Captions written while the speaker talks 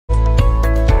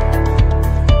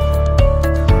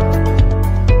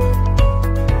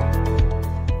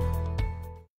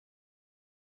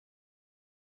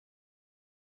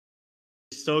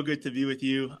is so good to be with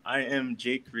you. I am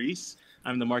Jake Reese.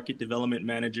 I'm the Market Development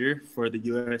Manager for the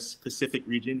U.S. Pacific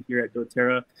region here at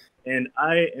doTERRA, and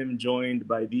I am joined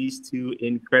by these two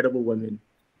incredible women.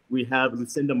 We have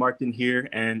Lucinda Martin here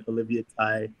and Olivia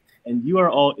Tai, and you are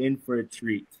all in for a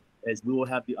treat as we will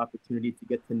have the opportunity to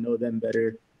get to know them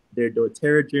better, their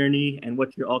doTERRA journey, and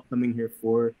what you're all coming here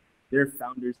for, their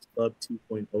Founders Club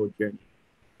 2.0 journey.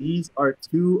 These are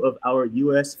two of our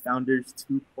U.S. Founders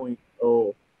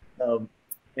 2.0.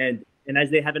 And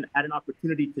as they haven't had an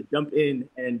opportunity to jump in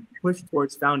and push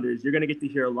towards founders, you're going to get to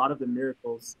hear a lot of the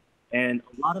miracles and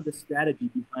a lot of the strategy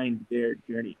behind their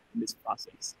journey in this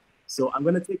process. So I'm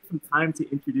going to take some time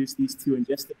to introduce these two in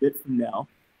just a bit from now.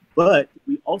 But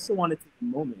we also want to take a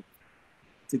moment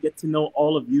to get to know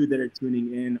all of you that are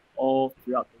tuning in all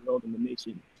throughout the world and the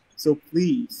nation. So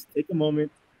please take a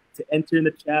moment to enter in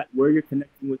the chat where you're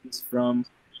connecting with us from.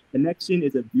 Connection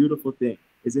is a beautiful thing,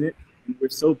 isn't it? And we're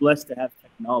so blessed to have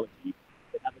technology,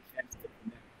 to have a chance to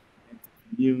connect and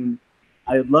to commune.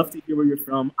 I'd love to hear where you're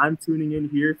from. I'm tuning in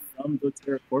here from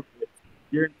doTERRA Corporate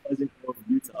here in Pleasant Grove,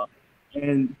 Utah.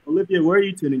 And Olivia, where are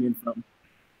you tuning in from?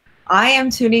 I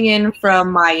am tuning in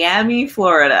from Miami,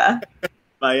 Florida.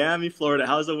 Miami, Florida.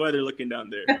 How's the weather looking down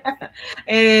there?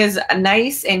 It is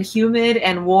nice and humid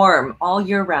and warm all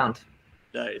year round.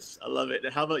 Nice. I love it.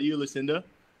 And how about you, Lucinda?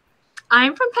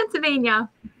 I'm from Pennsylvania,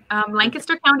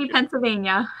 Lancaster County,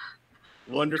 Pennsylvania.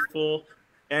 Wonderful.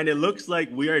 And it looks like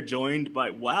we are joined by,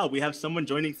 wow, we have someone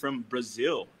joining from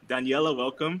Brazil. Daniela,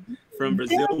 welcome. From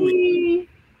Brazil,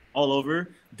 all over.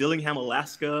 Dillingham,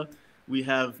 Alaska. We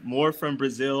have more from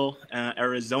Brazil,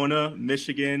 Arizona,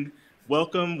 Michigan.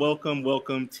 Welcome, welcome,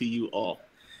 welcome to you all.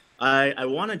 I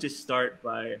want to just start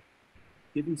by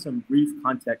giving some brief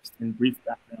context and brief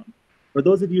background. For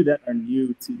those of you that are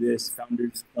new to this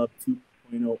Founders Club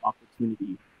 2.0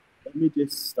 opportunity, let me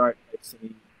just start by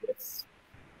saying this.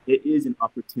 It is an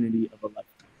opportunity of a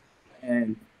lifetime.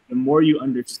 And the more you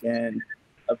understand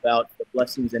about the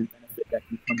blessings and benefit that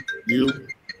can come to you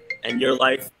and your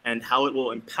life and how it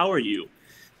will empower you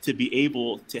to be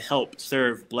able to help,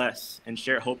 serve, bless, and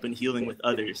share hope and healing with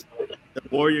others, the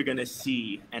more you're going to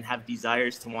see and have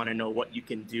desires to want to know what you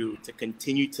can do to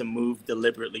continue to move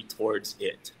deliberately towards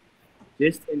it.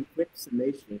 Just in quick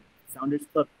summation, Founders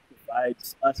Club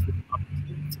provides us with an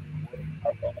opportunity to be more than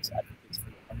our wellness advocates for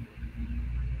the company.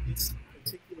 This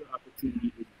particular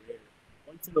opportunity is rare,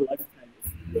 once in a lifetime,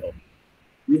 if you will.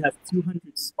 We have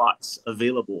 200 spots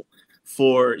available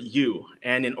for you.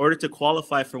 And in order to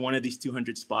qualify for one of these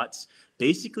 200 spots,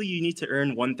 basically you need to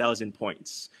earn 1,000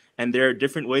 points. And there are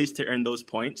different ways to earn those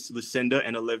points. Lucinda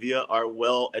and Olivia are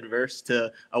well versed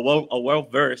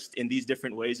in these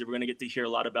different ways. And we're going to get to hear a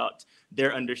lot about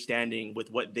their understanding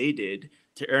with what they did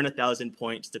to earn 1,000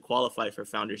 points to qualify for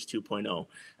Founders 2.0.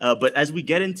 But as we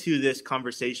get into this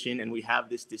conversation and we have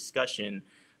this discussion,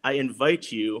 I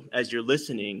invite you, as you're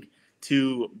listening,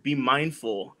 to be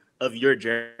mindful of your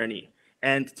journey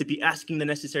and to be asking the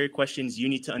necessary questions you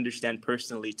need to understand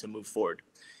personally to move forward.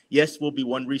 Yes, we'll be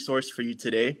one resource for you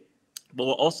today, but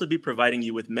we'll also be providing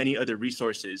you with many other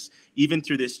resources, even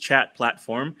through this chat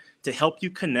platform, to help you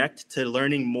connect to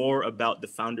learning more about the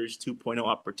Founders 2.0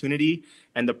 opportunity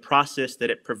and the process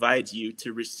that it provides you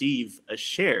to receive a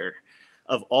share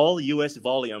of all U.S.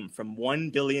 volume from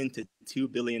 $1 billion to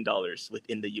 $2 billion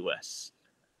within the U.S.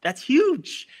 That's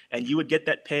huge. And you would get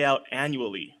that payout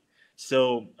annually.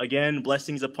 So again,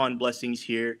 blessings upon blessings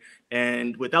here.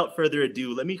 And without further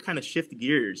ado, let me kind of shift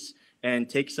gears and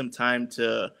take some time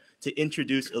to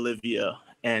introduce Olivia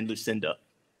and Lucinda.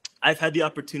 I've had the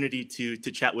opportunity to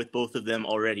chat with both of them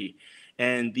already.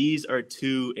 And these are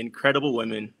two incredible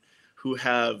women who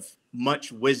have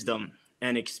much wisdom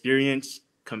and experience,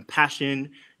 compassion,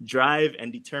 drive,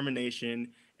 and determination.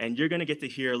 And you're going to get to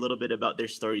hear a little bit about their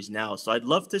stories now. So I'd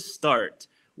love to start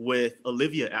with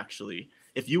Olivia, actually.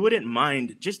 If you wouldn't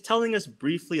mind just telling us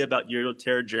briefly about your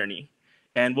doTERRA journey,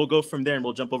 and we'll go from there and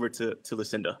we'll jump over to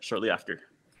Lucinda shortly after.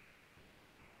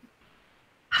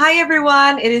 Hi,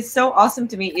 everyone. It is so awesome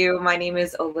to meet you. My name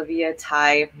is Olivia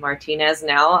Tai Martinez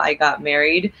now. I got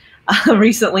married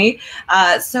recently.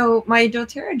 So my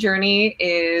doTERRA journey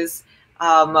is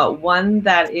one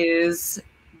that is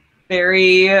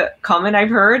very common, I've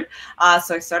heard.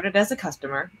 So I started as a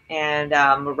customer, and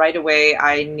right away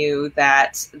I knew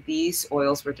that these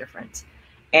oils were different.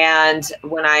 And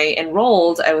when I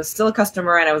enrolled, I was still a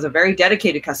customer, and I was a very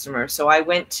dedicated customer. So I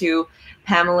went to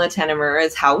Pamela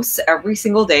Tannemura's house every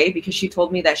single day because she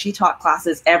told me that she taught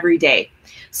classes every day.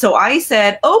 So I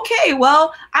said, okay,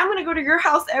 well, I'm going to go to your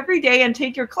house every day and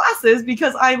take your classes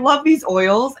because I love these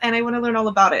oils and I want to learn all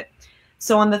about it.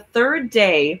 So on the third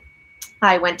day,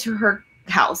 I went to her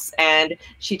house, and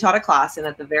she taught a class, and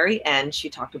at the very end she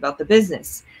talked about the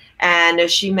business, and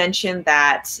she mentioned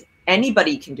that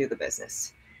anybody can do the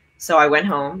business. So I went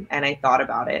home and I thought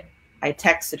about it. I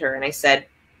texted her and I said,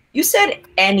 "You said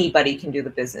anybody can do the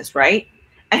business, right?"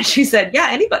 And she said, "Yeah,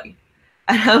 anybody."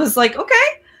 And I was like, "Okay,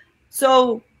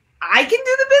 so I can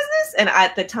do the business." And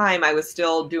at the time I was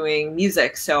still doing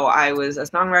music. So I was a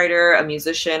songwriter, a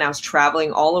musician. I was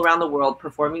traveling all around the world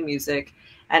performing music.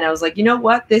 And I was like, you know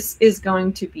what? This is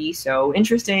going to be so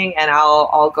interesting, and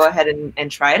I'll go ahead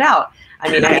and try it out. I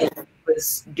mean, I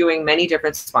was doing many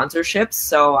different sponsorships.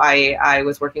 So I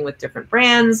was working with different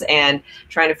brands and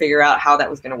trying to figure out how that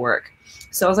was going to work.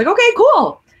 So I was like, okay,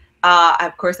 cool.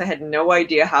 Of course, I had no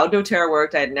idea how doTERRA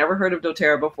worked. I had never heard of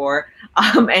doTERRA before.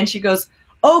 And she goes,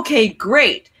 "Okay,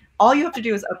 great. All you have to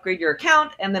do is upgrade your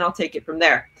account, and then I'll take it from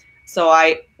there." So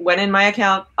I went in my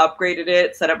account, upgraded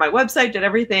it, set up my website, did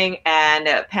everything.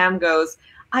 And Pam goes,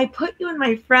 "I put you in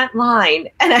my front line."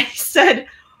 And I said,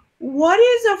 "What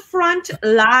is a front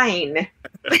line?"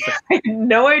 I had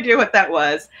no idea what that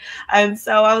was. And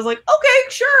so I was like, okay,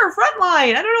 sure, front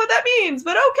line. I don't know what that means,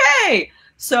 but okay.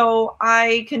 So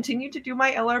I continued to do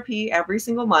my LRP every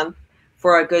single month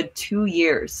for a good 2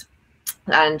 years.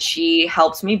 And she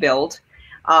helps me build.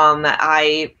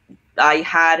 I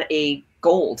had a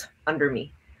gold under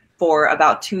me for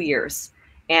about 2 years,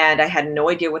 and I had no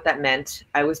idea what that meant.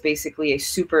 I was basically a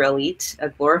super elite, a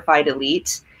glorified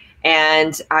elite.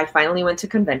 And I finally went to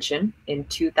convention in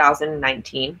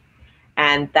 2019.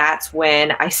 And that's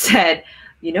when I said,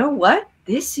 you know what?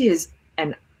 This is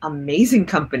an amazing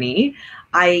company.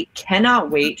 I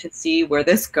cannot wait to see where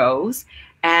this goes.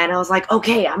 And I was like,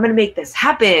 okay, I'm going to make this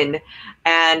happen.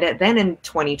 And then in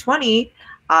 2020,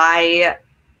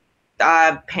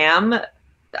 Pam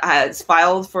has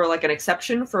filed for like an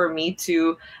exception for me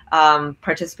to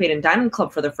participate in Diamond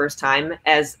Club for the first time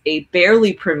as a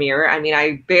barely premier. I mean,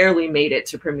 I barely made it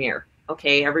to premier.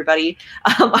 Okay, everybody.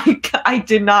 I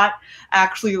did not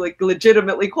actually like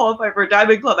legitimately qualify for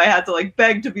Diamond Club. I had to like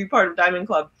beg to be part of Diamond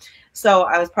Club. So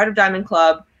I was part of Diamond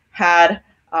Club, had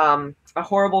a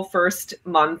horrible first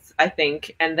month, I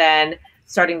think. And then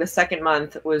starting the second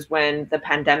month was when the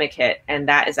pandemic hit. And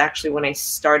that is actually when I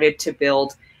started to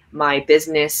build my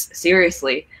business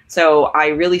seriously. So I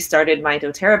really started my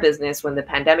doTERRA business when the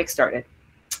pandemic started.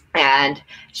 And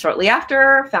shortly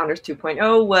after, Founders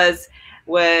 2.0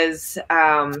 was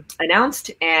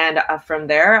announced. And from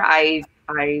there, I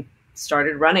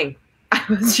started running. I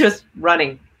was just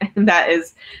running. And that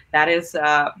is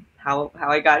how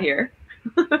I got here.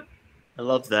 I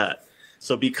love that.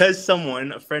 So because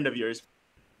someone, a friend of yours,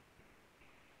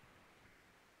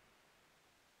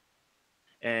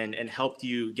 and helped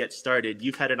you get started,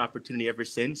 you've had an opportunity ever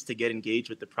since to get engaged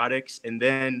with the products. And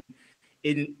then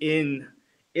in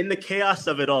the chaos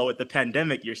of it all with the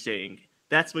pandemic, you're saying,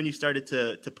 that's when you started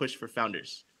to push for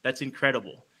Founders. That's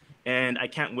incredible. And I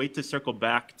can't wait to circle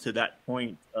back to that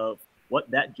point of what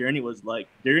that journey was like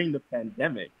during the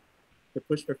pandemic to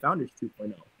push for Founders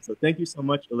 2.0. So thank you so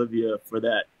much, Olivia, for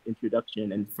that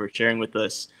introduction and for sharing with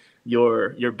us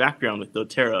your background with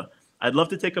doTERRA. I'd love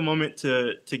to take a moment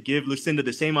to give Lucinda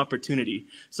the same opportunity.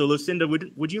 So Lucinda,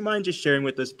 would you mind just sharing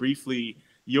with us briefly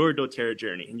your doTERRA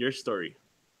journey and your story?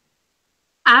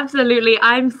 Absolutely.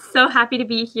 I'm so happy to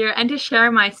be here and to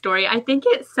share my story. I think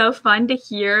it's so fun to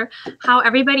hear how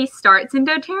everybody starts in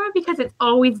doTERRA because it's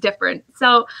always different.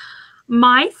 So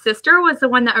my sister was the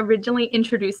one that originally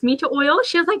introduced me to oils.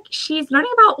 She was like, she's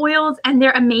learning about oils and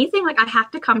they're amazing. Like, I have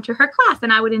to come to her class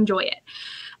and I would enjoy it.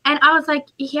 And I was like,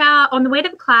 yeah, on the way to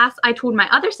the class, I told my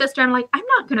other sister, I'm like, I'm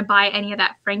not going to buy any of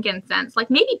that frankincense. Like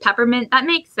maybe peppermint, that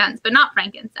makes sense, but not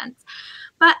frankincense.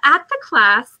 But at the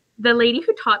class, the lady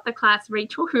who taught the class,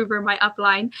 Rachel Hoover, my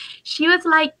upline, she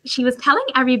was telling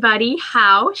everybody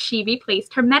how she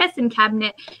replaced her medicine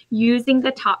cabinet using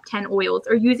the top 10 oils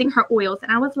or using her oils.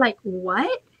 And I was like,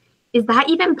 what? Is that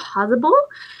even possible?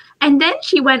 And then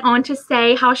she went on to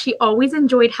say how she always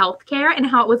enjoyed healthcare and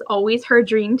how it was always her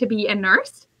dream to be a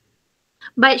nurse.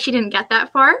 But she didn't get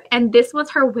that far. And this was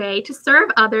her way to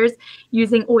serve others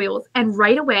using oils. And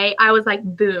right away, I was like,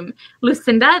 boom,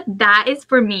 Lucinda, that is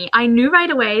for me. I knew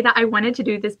right away that I wanted to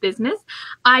do this business.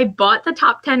 I bought the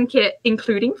top 10 kit,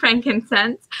 including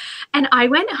frankincense. And I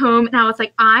went home and I was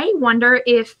like, I wonder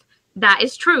if that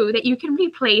is true, that you can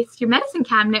replace your medicine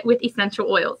cabinet with essential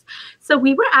oils. So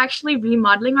we were actually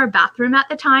remodeling our bathroom at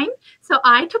the time. So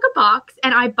I took a box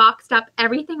and I boxed up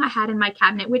everything I had in my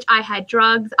cabinet, which I had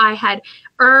drugs, I had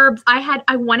herbs,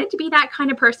 I wanted to be that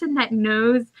kind of person that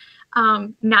knows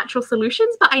natural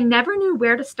solutions, but I never knew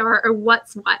where to start or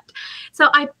what's what. So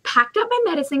I packed up my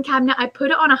medicine cabinet, I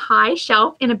put it on a high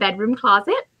shelf in a bedroom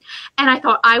closet. And I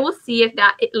thought, I will see if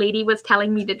that lady was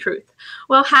telling me the truth.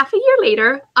 Well, half a year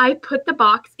later, I put the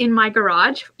box in my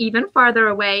garage, even farther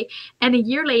away. And a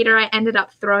year later, I ended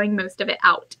up throwing most of it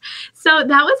out. So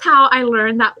that was how I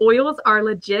learned that oils are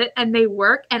legit and they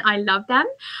work and I love them.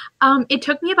 It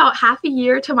took me about half a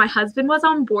year till my husband was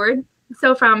on board.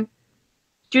 So from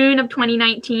June of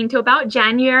 2019 to about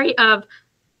January of,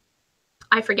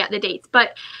 I forget the dates,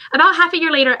 but about half a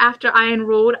year later after I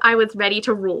enrolled, I was ready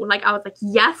to roll. Like I was like,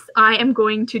 yes, I am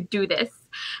going to do this.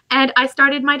 And I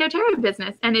started my doTERRA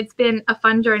business and it's been a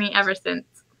fun journey ever since.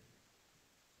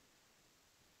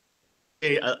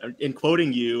 Hey, in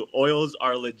quoting you, oils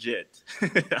are legit.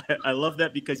 I love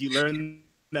that because you learned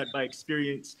that by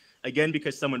experience, again,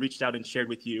 because someone reached out and shared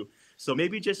with you. So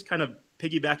maybe just kind of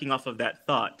piggybacking off of that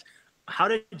thought, how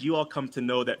did you all come to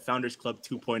know that Founders Club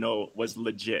 2.0 was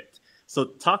legit? So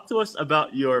talk to us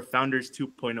about your Founders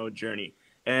 2.0 journey.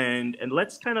 And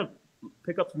let's kind of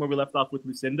pick up from where we left off with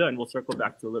Lucinda, and we'll circle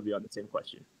back to Olivia on the same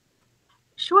question.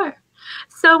 Sure.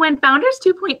 So when Founders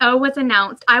 2.0 was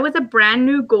announced, I was a brand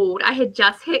new gold. I had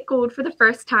just hit gold for the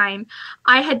first time.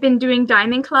 I had been doing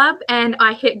Diamond Club and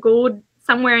I hit gold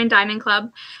somewhere in Diamond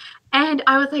Club. And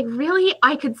I was like, really,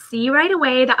 I could see right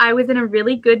away that I was in a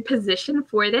really good position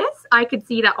for this. I could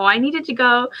see that all I needed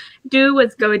to do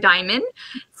was go diamond.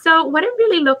 So what it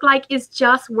really looked like is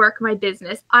just work my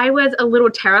business. I was a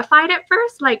little terrified at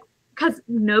first, like, because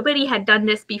nobody had done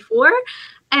this before.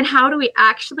 And how do we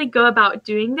actually go about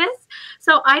doing this?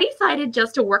 So I decided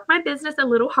just to work my business a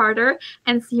little harder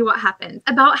and see what happens.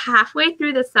 About halfway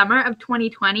through the summer of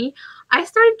 2020, I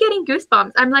started getting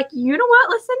goosebumps. I'm like, you know what,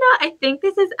 Lucinda? I think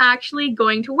this is actually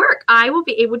going to work. I will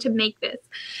be able to make this.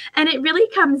 And it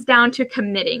really comes down to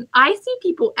committing. I see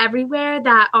people everywhere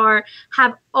that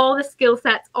have all the skill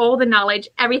sets, all the knowledge,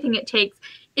 everything it takes.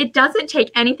 It doesn't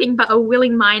take anything but a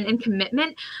willing mind and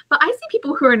commitment. But I see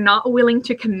people who are not willing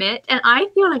to commit. And I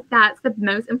feel like that's the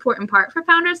most important part for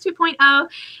Founders 2.0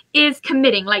 is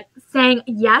committing, like saying,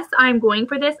 yes, I'm going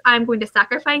for this. I'm going to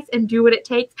sacrifice and do what it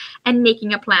takes and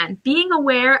making a plan. Being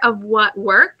aware of what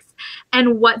works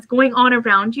and what's going on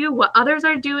around you, what others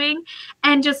are doing,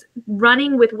 and just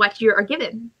running with what you are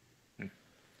given.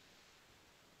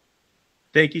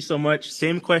 Thank you so much.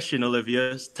 Same question,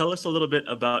 Olivia. Tell us a little bit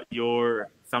about your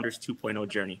Founders 2.0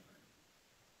 journey.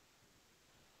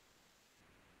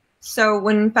 So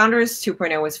when Founders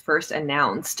 2.0 was first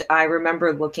announced, I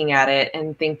remember looking at it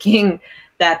and thinking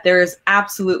that there's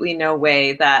absolutely no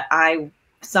way that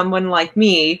someone like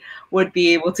me would be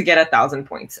able to get 1,000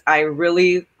 points. I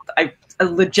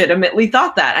legitimately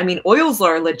thought that. I mean, oils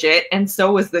are legit, and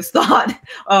so was this thought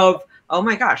of, oh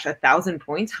my gosh, 1,000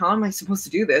 points? How am I supposed to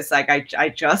do this? Like I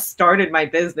just started my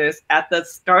business at the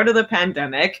start of the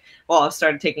pandemic. Well, I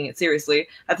started taking it seriously.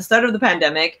 At the start of the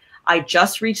pandemic, I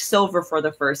just reached silver for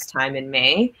the first time in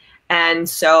May. And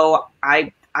so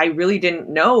I really didn't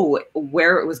know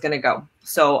where it was going to go.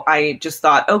 So I just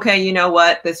thought, okay, you know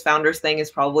what? This founders thing is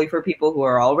probably for people who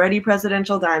are already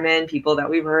presidential diamond, people that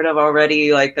we've heard of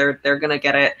already, like they're going to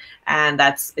get it. And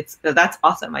that's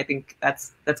awesome. I think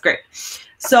that's great.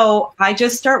 So I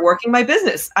just start working my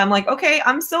business. I'm like, okay,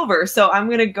 I'm silver, so I'm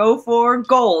going to go for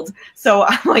gold. So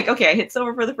I'm like, okay, I hit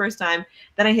silver for the first time.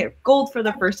 Then I hit gold for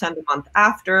the first time the month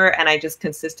after. And I just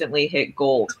consistently hit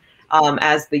gold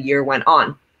as the year went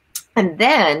on. And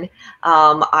then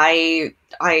I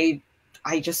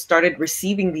just started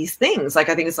receiving these things. Like,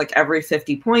 I think it's like every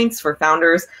 50 points for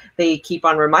founders, they keep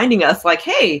on reminding us like,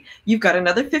 hey, you've got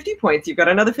another 50 points. You've got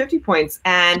another 50 points.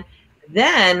 And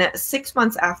then 6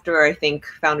 months after I think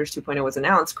Founders 2.0 was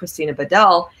announced, Christina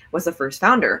Bedell was the first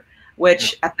founder,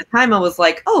 which at the time I was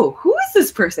like, oh, who is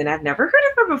this person? I've never heard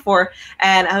of her before.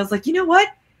 And I was like, you know what?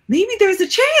 Maybe there's a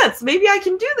chance. Maybe I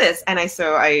can do this. And I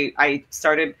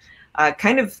started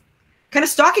kind of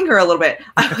stalking her a little bit.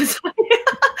 I was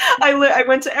I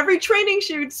went to every training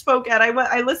she spoke at.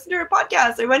 I listened to her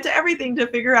podcast. I went to everything to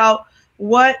figure out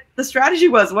what the strategy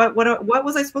was. What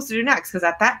was I supposed to do next? Because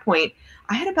at that point,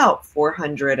 I had about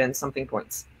 400 and something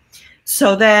points.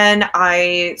 So then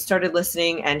I started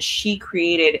listening, and she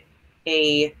created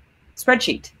a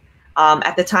spreadsheet.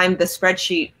 At the time, the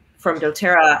spreadsheet from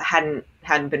doTERRA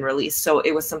hadn't been released, so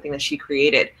it was something that she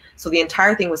created. So the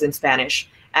entire thing was in Spanish.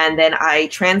 And then I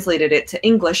translated it to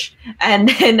English, and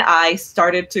then I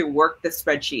started to work the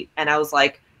spreadsheet. And I was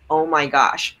like, oh my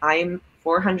gosh, I'm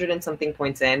 400 and something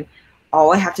points in.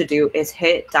 All I have to do is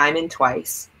hit diamond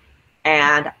twice,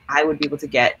 and I would be able to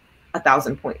get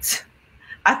 1,000 points.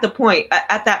 At that point,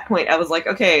 I was like,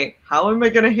 okay, how am I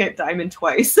going to hit diamond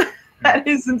twice? That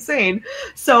is insane.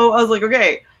 So I was like,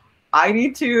 okay, I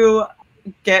need to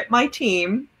get my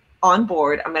team on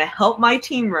board. I'm going to help my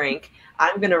team rank.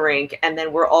 I'm going to rank, and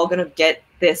then we're all going to get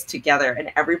this together,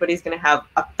 and everybody's going to have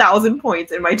 1,000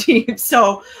 points in my team.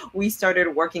 So we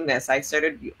started working this. I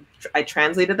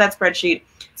translated that spreadsheet,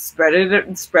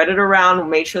 spread it around,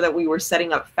 made sure that we were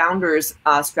setting up founders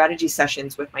strategy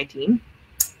sessions with my team,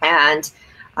 and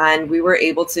we were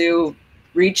able to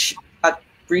reach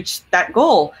that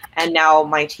goal. And now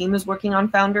my team is working on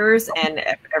founders, and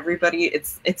everybody,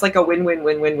 it's like a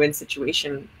win-win-win-win-win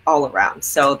situation all around.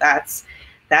 So that's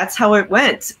how it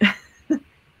went.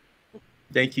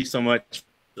 Thank you so much,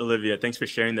 Olivia. Thanks for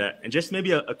sharing that. And just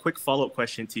maybe a quick follow-up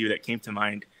question to you that came to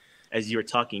mind as you were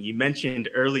talking. You mentioned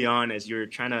early on, as you were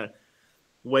trying to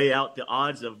weigh out the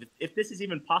odds of if this is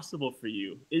even possible for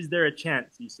you, is there a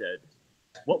chance, you said.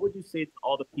 What would you say to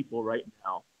all the people right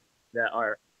now that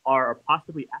are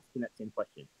possibly asking that same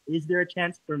question? Is there a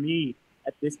chance for me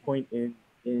at this point in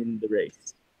the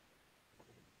race?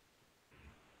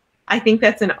 I think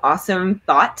that's an awesome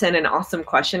thought and an awesome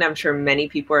question. I'm sure many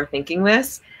people are thinking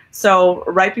this. So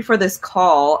right before this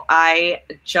call, I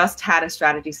just had a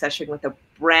strategy session with a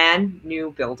brand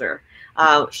new builder.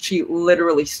 She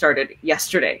literally started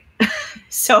yesterday.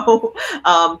 So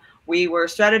we were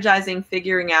strategizing,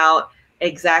 figuring out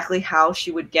exactly how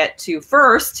she would get to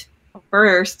first,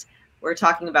 we're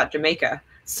talking about Jamaica.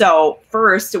 So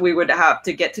first, we would have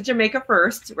to get to Jamaica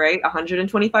first, right?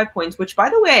 125 points, which, by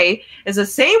the way, is the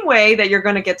same way that you're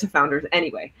going to get to founders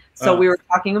anyway. So we were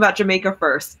talking about Jamaica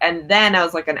first. And then I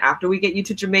was like, and after we get you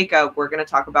to Jamaica, we're going to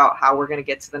talk about how we're going to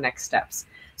get to the next steps.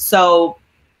 So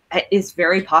it's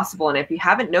very possible. And if you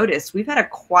haven't noticed, we've had a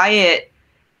quiet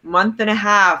month and a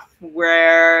half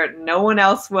where no one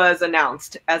else was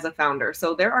announced as a founder.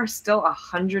 So there are still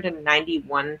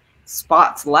 191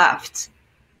 spots left.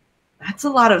 That's a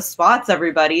lot of spots,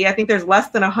 everybody. I think there's less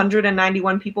than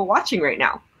 191 people watching right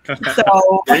now.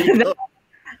 So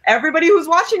everybody who's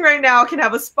watching right now can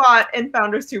have a spot in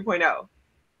Founders 2.0.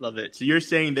 Love it. So you're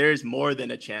saying there's more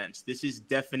than a chance. This is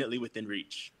definitely within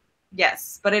reach.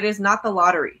 Yes, but it is not the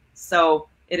lottery. So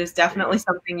it is definitely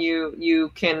something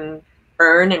you can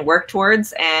earn and work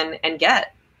towards and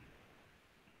get.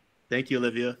 Thank you,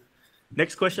 Olivia.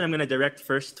 Next question I'm going to direct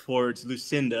first towards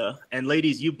Lucinda. And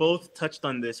ladies, you both touched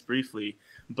on this briefly,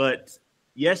 but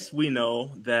yes, we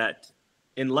know that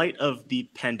in light of the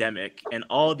pandemic and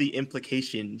all the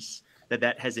implications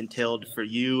that has entailed for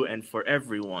you and for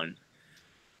everyone,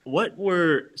 what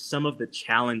were some of the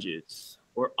challenges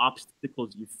or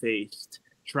obstacles you faced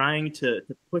trying to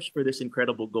push for this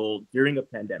incredible goal during a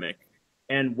pandemic?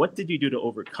 And what did you do to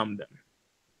overcome them?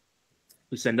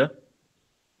 Lucinda?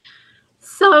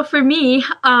 So for me,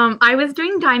 I was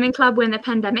doing Diamond Club when the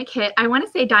pandemic hit. I want to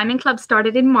say Diamond Club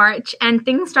started in March and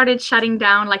things started shutting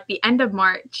down like the end of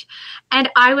March. And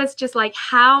I was just like,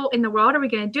 how in the world are we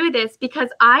going to do this? Because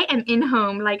I am in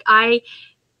home. Like I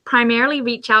primarily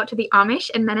reach out to the Amish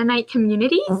and Mennonite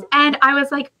communities. And I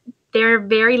was like, they're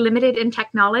very limited in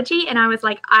technology. And I was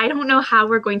like, I don't know how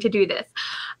we're going to do this.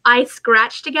 I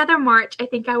scratched together March. I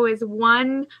think I was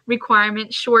one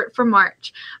requirement short for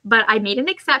March, but I made an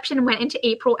exception, went into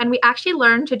April, and we actually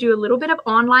learned to do a little bit of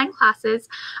online classes.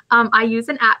 I use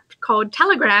an app called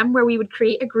Telegram where we would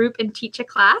create a group and teach a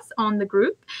class on the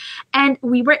group. And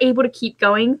we were able to keep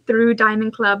going through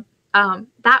Diamond Club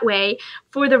that way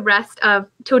for the rest of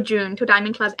till June, till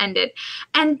Diamond Club ended.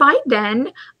 And by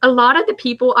then, a lot of the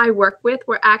people I work with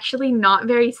were actually not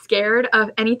very scared of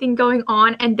anything going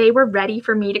on, and they were ready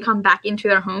for me to come back into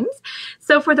their homes.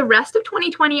 So for the rest of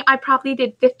 2020, I probably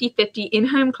did 50-50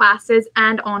 in-home classes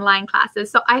and online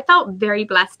classes. So I felt very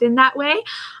blessed in that way.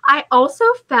 I also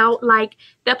felt like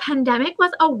the pandemic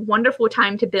was a wonderful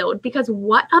time to build, because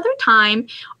what other time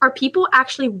are people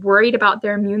actually worried about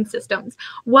their immune systems?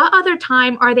 What other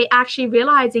time are they actually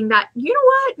realizing that, you know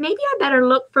what, maybe I better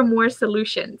look for more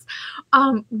solutions?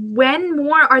 When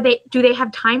more do they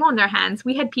have time on their hands?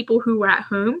 We had people who were at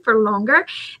home for longer.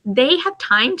 They have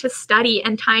time to study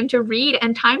and time to read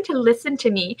and time to listen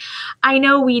to me. I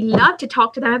know we love to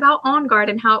talk to them about On Guard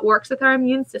and how it works with our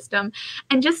immune system,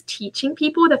 and just teaching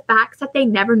people the facts that they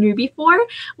never knew before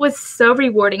was so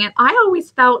rewarding. And I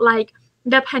always felt like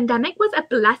the pandemic was a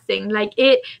blessing. Like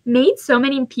it made so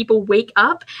many people wake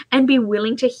up and be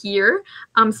willing to hear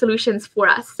solutions for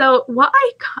us. So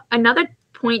another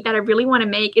point that I really want to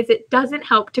make is it doesn't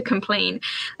help to complain.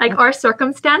 Like our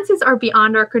circumstances are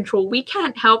beyond our control. We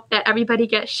can't help that everybody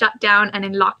gets shut down and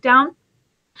in lockdown.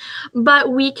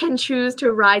 But we can choose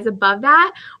to rise above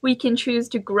that. We can choose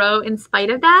to grow in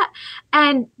spite of that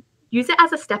and use it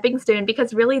as a stepping stone,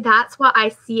 because really that's what I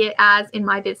see it as in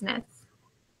my business.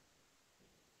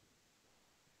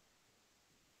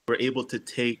 We're able to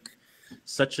take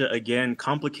such a, again,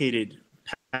 complicated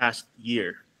past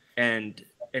year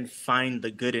and find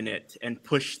the good in it and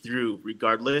push through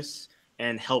regardless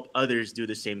and help others do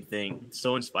the same thing. It's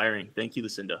so inspiring. Thank you,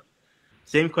 Lucinda.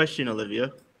 Same question,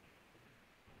 Olivia.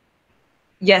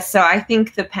 Yes, so I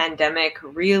think the pandemic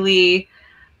really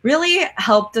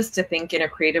helped us to think in a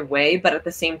creative way, but at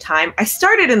the same time, I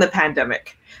started in the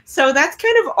pandemic. So that's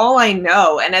kind of all I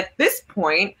know. And at this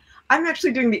point, I'm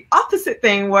actually doing the opposite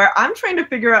thing where I'm trying to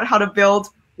figure out how to build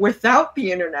without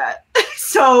the internet.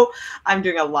 So I'm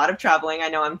doing a lot of traveling. I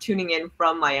know I'm tuning in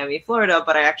from Miami, Florida,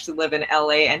 but I actually live in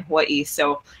LA and Hawaii.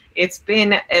 So it's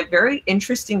been a very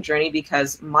interesting journey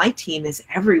because my team is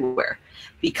everywhere.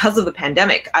 Because of the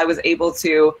pandemic, I was able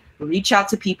to reach out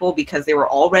to people because they were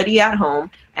already at home,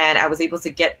 and I was able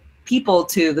to get people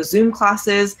to the Zoom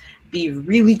classes, be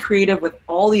really creative with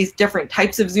all these different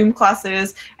types of Zoom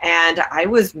classes, and I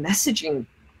was messaging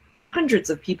hundreds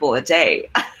of people a day.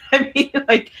 I mean,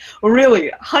 like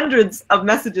really hundreds of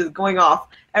messages going off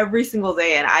every single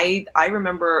day. And I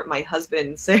remember my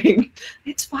husband saying,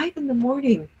 "It's 5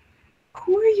 a.m.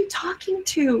 Who are you talking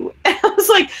to?" And I was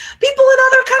like, "People in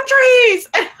other countries."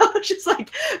 And I was just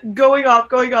like going off.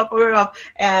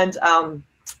 And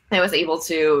I was able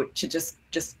to just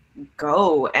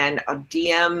go and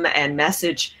DM and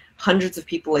message hundreds of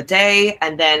people a day.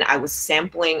 And then I was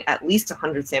sampling at least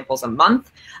 100 samples a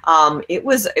month. It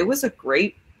was a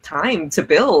great time to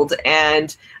build.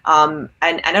 And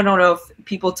I don't know if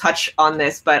people touch on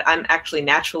this, but I'm actually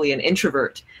naturally an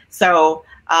introvert. So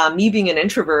me being an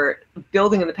introvert,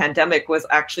 building in the pandemic was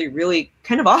actually really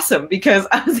kind of awesome because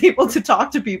I was able to talk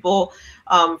to people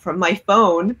from my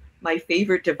phone, my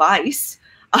favorite device.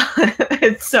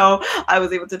 And so I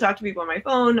was able to talk to people on my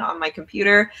phone, on my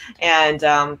computer, and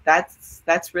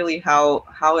that's really how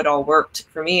it all worked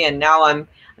for me. And now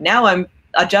I'm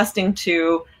adjusting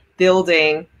to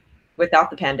building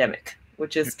without the pandemic,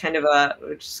 which is kind of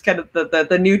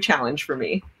the new challenge for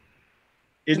me.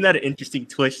 Isn't that an interesting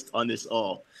twist on this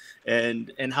all?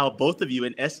 And how both of you,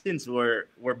 in essence, were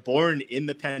born in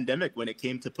the pandemic when it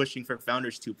came to pushing for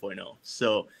Founders 2.0.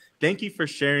 So thank you for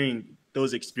sharing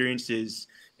those experiences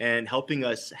and helping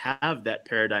us have that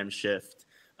paradigm shift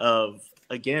of,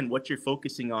 again, what you're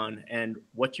focusing on and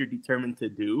what you're determined to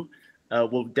do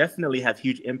will definitely have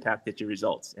huge impact at your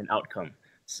results and outcome.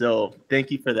 So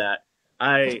thank you for that.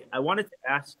 I wanted to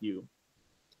ask you,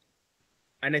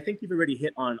 and I think you've already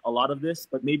hit on a lot of this,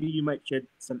 but maybe you might shed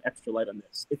some extra light on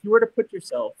this. If you were to put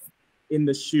yourself in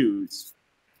the shoes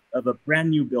of a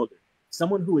brand new builder,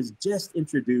 someone who is just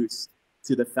introduced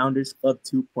to the Founders Club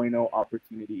 2.0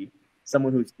 opportunity,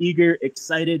 someone who's eager,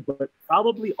 excited, but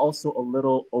probably also a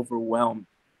little overwhelmed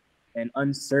and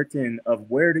uncertain of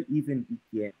where to even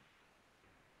begin,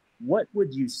 what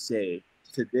would you say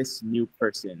to this new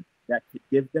person that could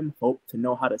give them hope to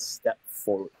know how to step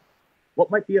forward? What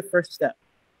might be a first step?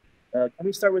 Can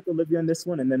we start with Olivia on this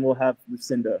one, and then we'll have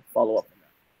Lucinda follow up on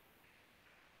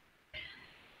that?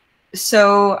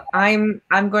 So I'm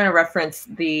going to reference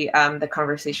the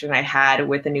conversation I had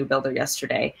with a new builder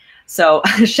yesterday. So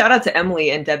shout out to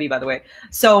Emily and Debbie, by the way.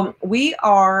 So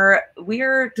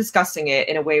we're discussing it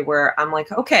in a way where I'm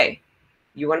like, okay,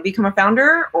 you want to become a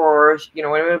founder, or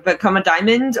want to become a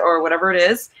diamond, or whatever it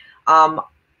is.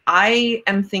 I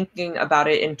am thinking about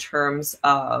it in terms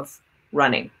of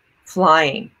running,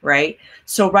 flying, right?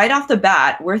 So right off the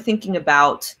bat, we're thinking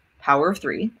about power of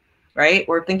 3, right?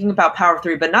 We're thinking about power of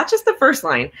 3, but not just the first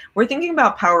line. We're thinking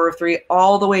about power of 3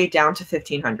 all the way down to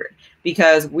 1500,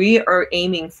 because we are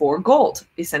aiming for gold,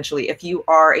 essentially. If you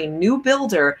are a new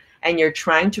builder and you're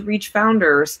trying to reach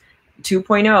Founders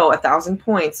 2.0, 1,000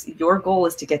 points, your goal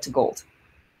is to get to gold,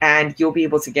 and you'll be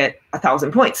able to get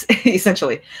 1,000 points,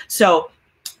 essentially. So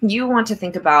you want to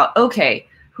think about, okay,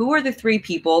 who are the 3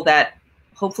 people that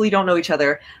hopefully don't know each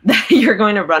other that you're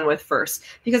going to run with first?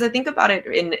 Because I think about it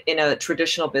in a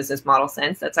traditional business model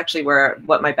sense. That's actually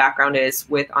what my background is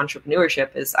with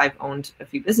entrepreneurship. Is I've owned a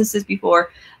few businesses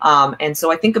before. And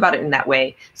so I think about it in that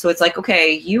way. So it's like,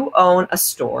 okay, you own a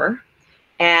store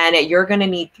and you're going to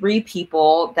need 3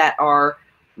 people that are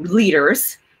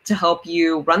leaders to help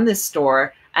you run this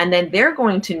store. And then they're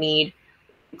going to need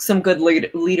some good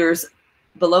leaders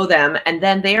below them. And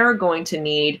then they are going to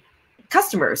need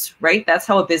customers, right? That's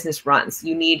how a business runs.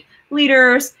 You need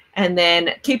leaders, and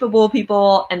then capable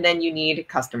people, and then you need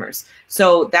customers.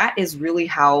 So that is really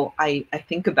how I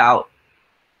think about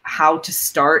how to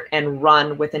start and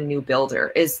run with a new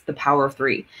builder, is the power of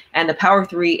 3. And the power of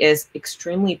 3 is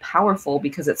extremely powerful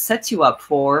because it sets you up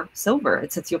for silver.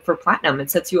 It sets you up for platinum. It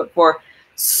sets you up for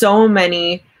so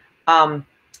many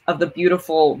of the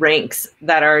beautiful ranks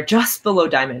that are just below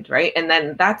diamond, right? And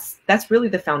then that's really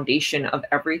the foundation of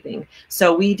everything.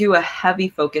 So we do a heavy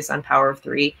focus on power of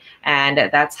 3, and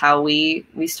that's how we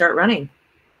start running.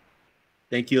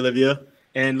 Thank you, Olivia.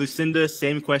 And Lucinda,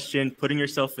 same question, putting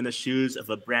yourself in the shoes of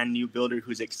a brand new builder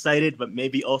who's excited, but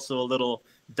maybe also a little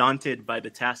daunted by the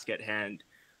task at hand.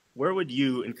 Where would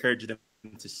you encourage them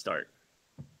to start?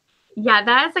 Yeah,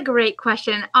 that is a great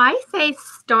question. I say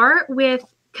start with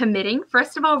committing.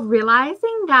 First of all,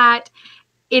 realizing that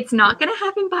it's not going to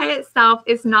happen by itself.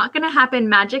 It's not going to happen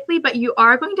magically, but you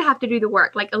are going to have to do the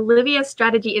work. Like Olivia's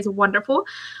strategy is wonderful,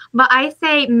 but I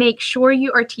say make sure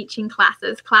you are teaching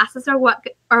classes. Classes are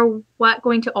what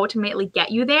going to ultimately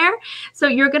get you there. So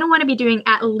you're going to want to be doing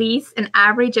at least an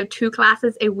average of 2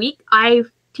 classes a week. I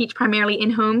teach primarily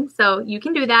in home, so you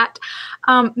can do that.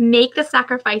 Make the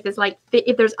sacrifices. Like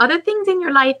if there's other things in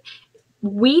your life,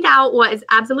 weed out what is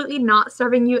absolutely not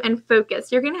serving you and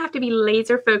focus. You're going to have to be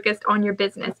laser focused on your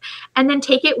business and then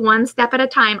take it one step at a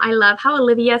time. I love how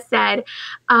Olivia said,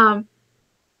 starting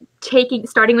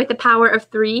with the power of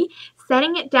 3,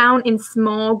 setting it down in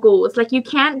small goals. Like you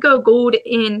can't go gold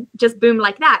in just boom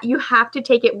like that. You have to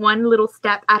take it one little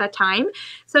step at a time.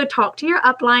 So talk to your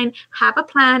upline, have a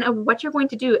plan of what you're going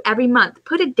to do every month.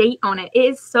 Put a date on it. It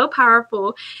is so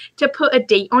powerful to put a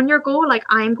date on your goal. Like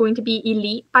I am going to be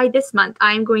elite by this month.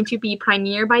 I am going to be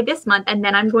premier by this month. And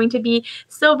then I'm going to be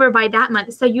silver by that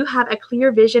month. So you have a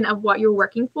clear vision of what you're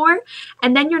working for.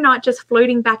 And then you're not just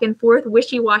floating back and forth,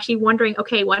 wishy-washy, wondering,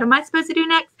 okay, what am I supposed to do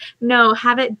next? No,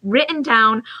 have it written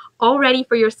down already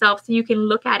for yourself so you can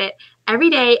look at it every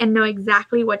day and know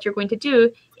exactly what you're going to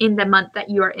do in the month that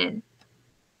you are in.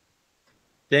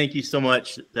 Thank you so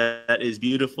much. That is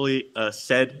beautifully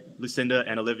said, Lucinda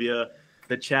and Olivia.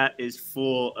 The chat is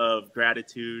full of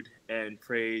gratitude and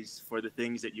praise for the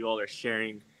things that you all are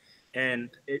sharing. And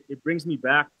it brings me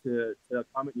back to a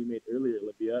comment you made earlier,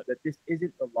 Olivia, that this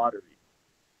isn't the lottery.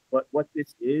 But what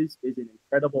this is an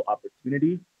incredible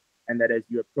opportunity. And that as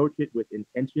you approach it with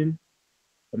intention,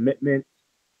 commitment,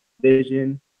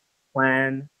 vision,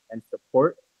 plan, and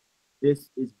support,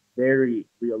 this is very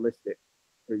realistic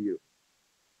for you.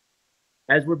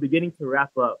 As we're beginning to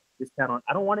wrap up this panel,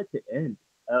 I don't want it to end,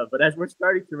 but as we're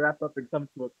starting to wrap up and come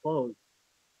to a close,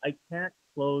 I can't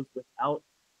close without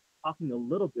talking a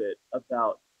little bit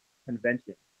about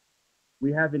convention.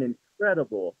 We have an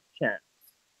incredible chance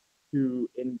to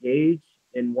engage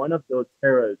in one of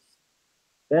doTERRA's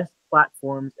best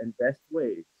platforms and best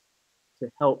ways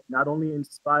to help not only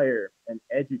inspire and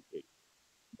educate,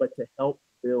 but to help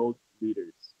build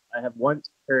leaders. I have once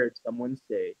heard someone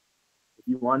say, if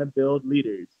you want to build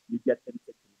leaders, you get them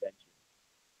to convention.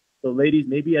 So ladies,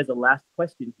 maybe as a last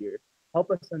question here,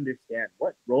 help us understand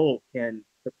what role can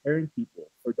preparing people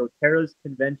for doTERRA's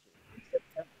convention in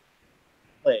September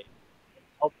play in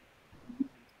helping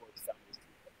moving towards Founders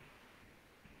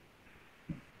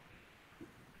 2.0?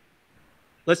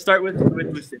 Let's start with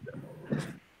Lucinda.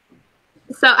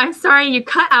 So I'm sorry, you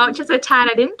cut out just a tad.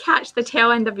 I didn't catch the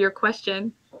tail end of your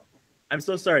question. I'm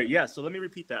so sorry. Yeah, so let me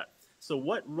repeat that. So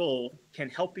what role can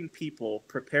helping people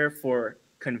prepare for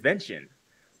convention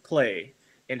play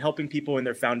in helping people in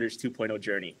their Founders 2.0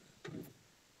 journey?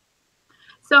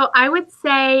 So I would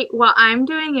say what I'm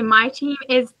doing in my team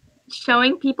is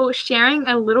showing people, sharing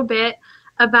a little bit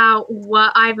about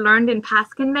what I've learned in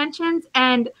past conventions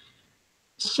and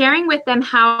sharing with them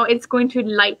how it's going to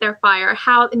light their fire,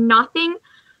 how nothing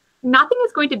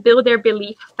is going to build their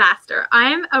belief faster.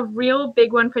 I'm a real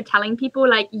big one for telling people,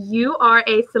 like, you are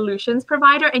a solutions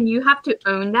provider and you have to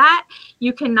own that.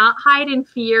 You cannot hide in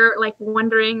fear, like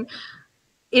wondering,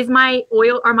 are my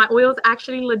oils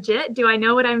actually legit? Do I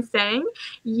know what I'm saying?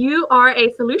 You are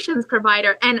a solutions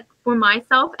provider. And for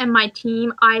myself and my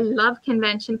team, I love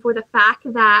convention for the fact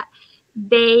that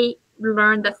they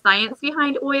learn the science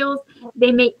behind oils.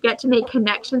 They get to make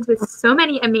connections with so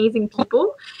many amazing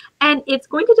people, and it's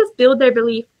going to just build their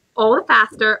belief all the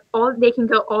faster, they can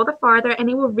go all the farther, and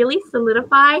it will really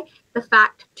solidify the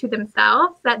fact to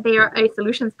themselves that they are a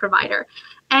solutions provider.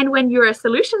 And when you're a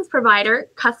solutions provider,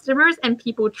 customers and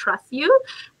people trust you.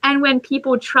 And when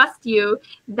people trust you,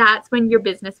 that's when your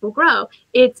business will grow.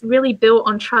 It's really built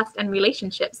on trust and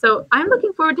relationships. So I'm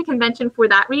looking forward to convention for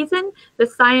that reason, the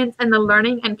science and the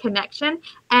learning and connection.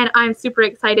 And I'm super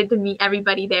excited to meet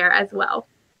everybody there as well.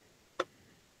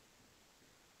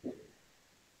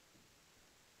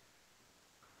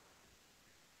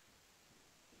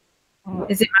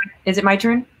 Is it my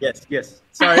turn? Yes.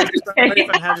 Sorry, sorry if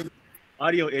I'm having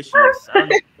audio issues. I don't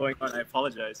know what's going on. I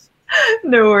apologize.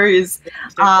 No worries.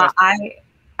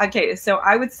 Okay, so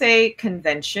I would say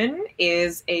convention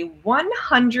is a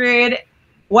 100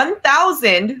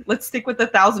 1,000, let's stick with the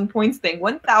 1,000 points thing.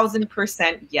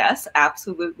 1,000% yes,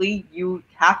 absolutely. You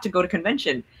have to go to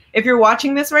convention. If you're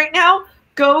watching this right now,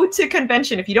 go to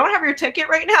convention. If you don't have your ticket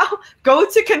right now, go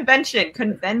to convention.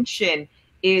 Convention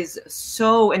is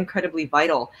so incredibly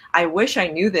vital. I wish I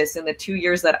knew this in the 2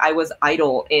 years that I was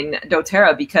idle in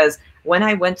doTERRA, because when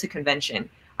I went to convention,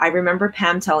 I remember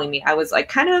Pam telling me, I was like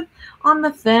kind of on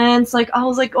the fence. Like, I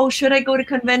was like, oh, should I go to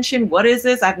convention? What is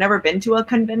this? I've never been to a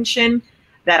convention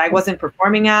that I wasn't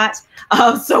performing at.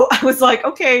 So I was like,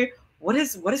 okay, what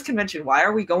is convention? Why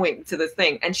are we going to this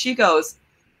thing? And she goes,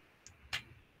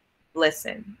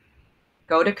 listen,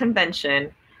 go to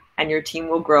convention and your team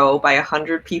will grow by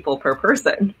 100 people per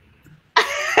person.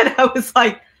 And I was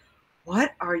like,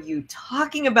 what are you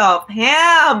talking about,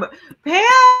 Pam?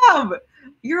 Pam,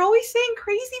 you're always saying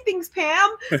crazy things,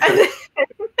 Pam.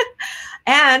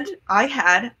 And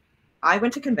I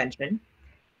went to convention,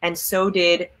 and so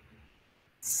did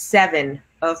 7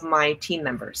 of my team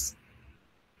members.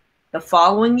 The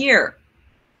following year,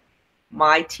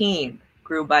 my team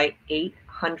grew by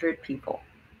 800 people.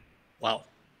 Wow.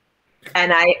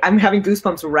 And I'm having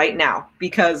goosebumps right now,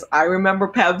 because I remember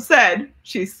Pam said,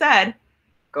 she said,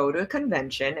 go to a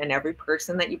convention and every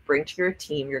person that you bring to your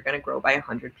team, you're going to grow by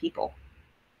 100 people.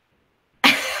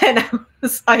 And I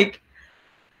was like,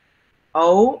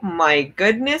 oh my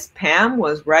goodness, Pam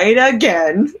was right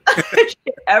again.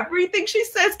 Everything she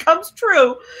says comes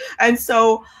true. And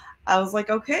so I was like,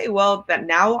 okay, well, that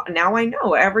now I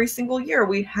know every single year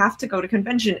we have to go to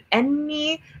convention.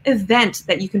 Any event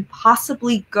that you can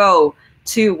possibly go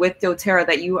to with doTERRA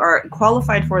that you are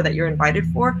qualified for, that you're invited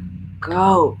for,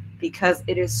 go, because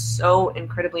it is so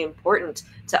incredibly important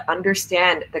to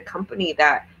understand the company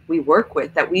that we work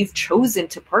with, that we've chosen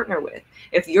to partner with.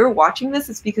 If you're watching this,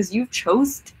 it's because you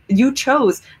chose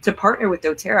to partner with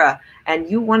doTERRA, and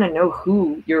you want to know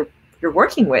who you're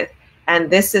working with. And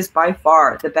this is by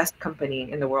far the best company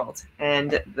in the world.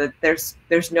 And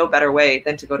there's no better way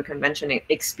than to go to convention and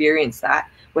experience that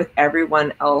with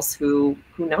everyone else who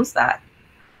knows that.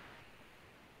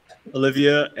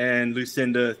 Olivia and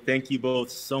Lucinda, thank you both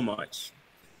so much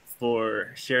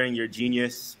for sharing your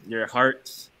genius, your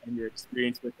hearts, and your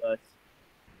experience with us.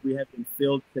 We have been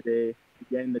filled today.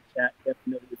 Again, the chat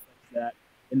definitely reflects that.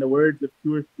 In the words of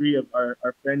 2 or 3 of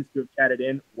our friends who have chatted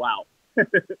in, wow.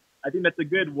 I think that's a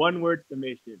good one-word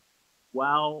summation.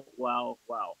 Wow, wow,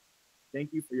 wow.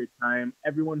 Thank you for your time.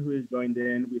 Everyone who has joined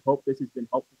in, we hope this has been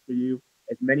helpful for you.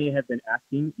 As many have been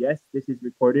asking, yes, this is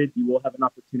recorded. You will have an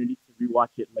opportunity to rewatch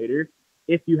it later.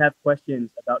 If you have questions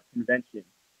about convention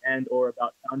and or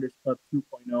about Founders Club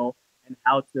 2.0 and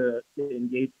how to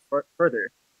engage further,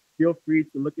 feel free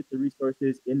to look at the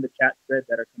resources in the chat thread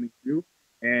that are coming through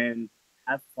and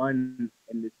have fun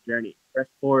in this journey. Press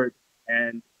forward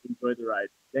and enjoy the ride.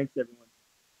 Thanks, everyone.